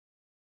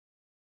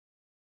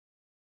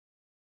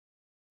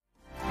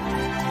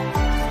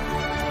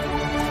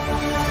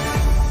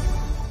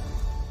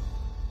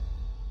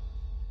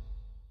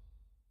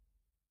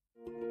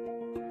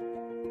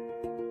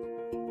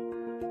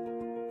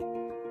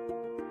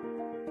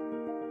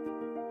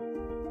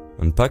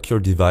Unpack your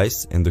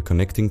device and the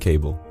connecting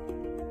cable.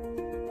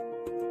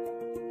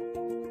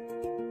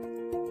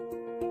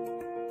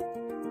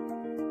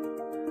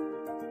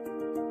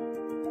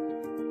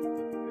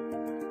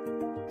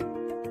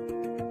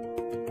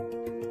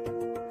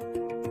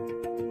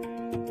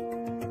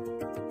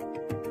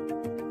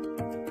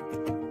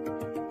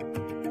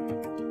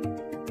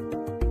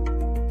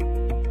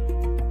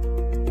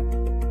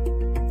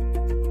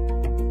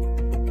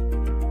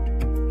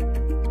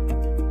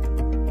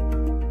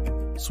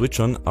 Switch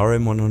on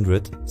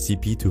RM100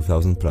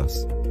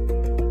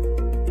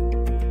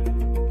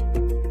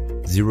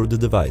 CP2000+. Zero the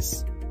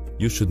device.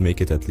 You should make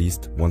it at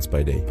least once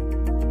by day.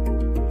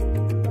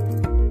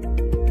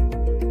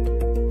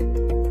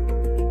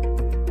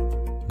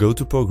 Go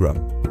to Program.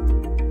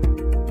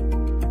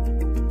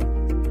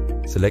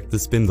 Select the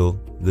spindle,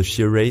 the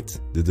shear rate,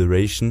 the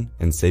duration,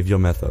 and save your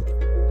method.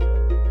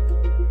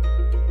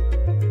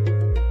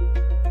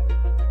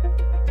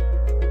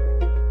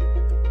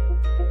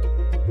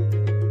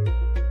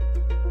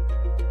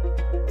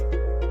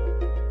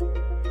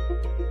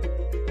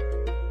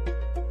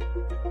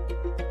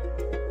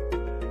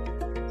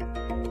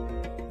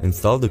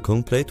 Install the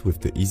cone plate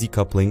with the easy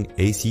coupling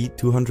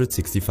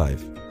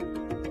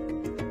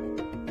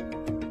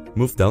AC265.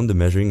 Move down the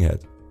measuring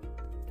head.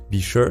 Be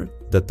sure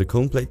that the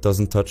cone plate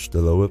doesn't touch the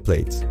lower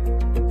plate.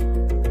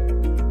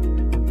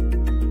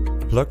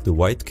 Plug the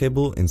white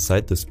cable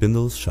inside the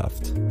spindle's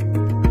shaft.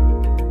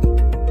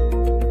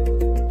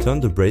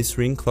 Turn the brace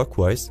ring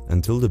clockwise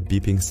until the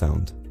beeping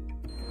sound.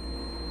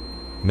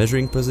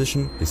 Measuring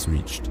position is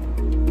reached.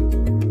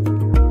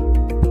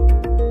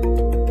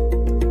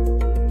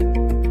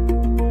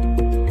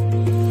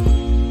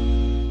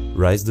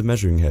 Raise the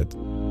measuring head.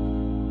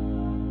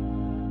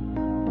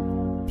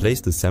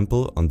 Place the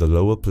sample on the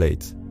lower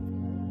plate.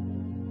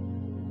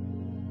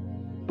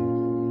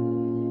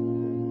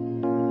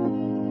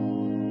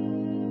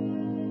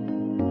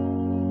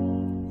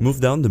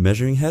 Move down the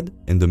measuring head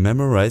in the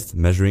memorized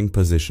measuring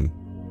position.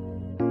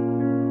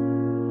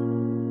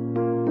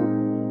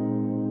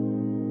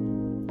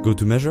 Go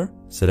to Measure,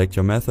 select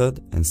your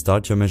method and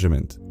start your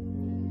measurement.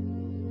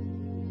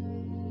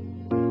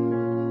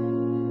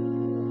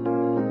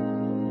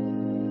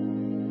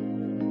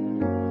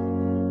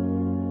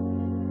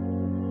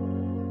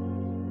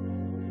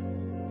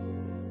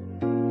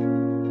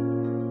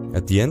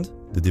 At the end,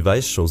 the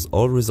device shows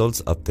all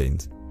results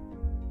obtained.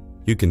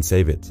 You can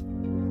save it.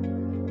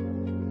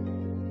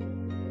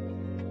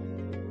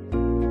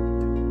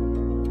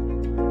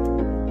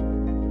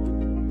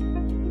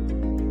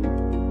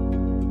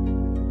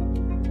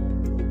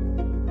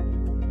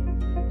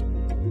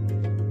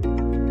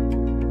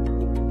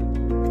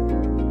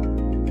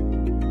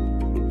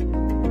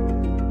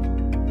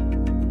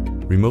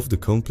 Remove the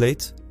cone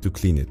plate to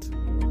clean it.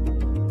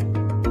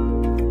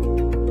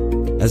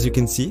 As you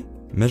can see,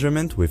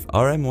 measurement with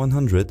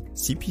RM100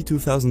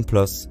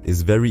 CP2000+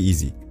 is very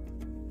easy.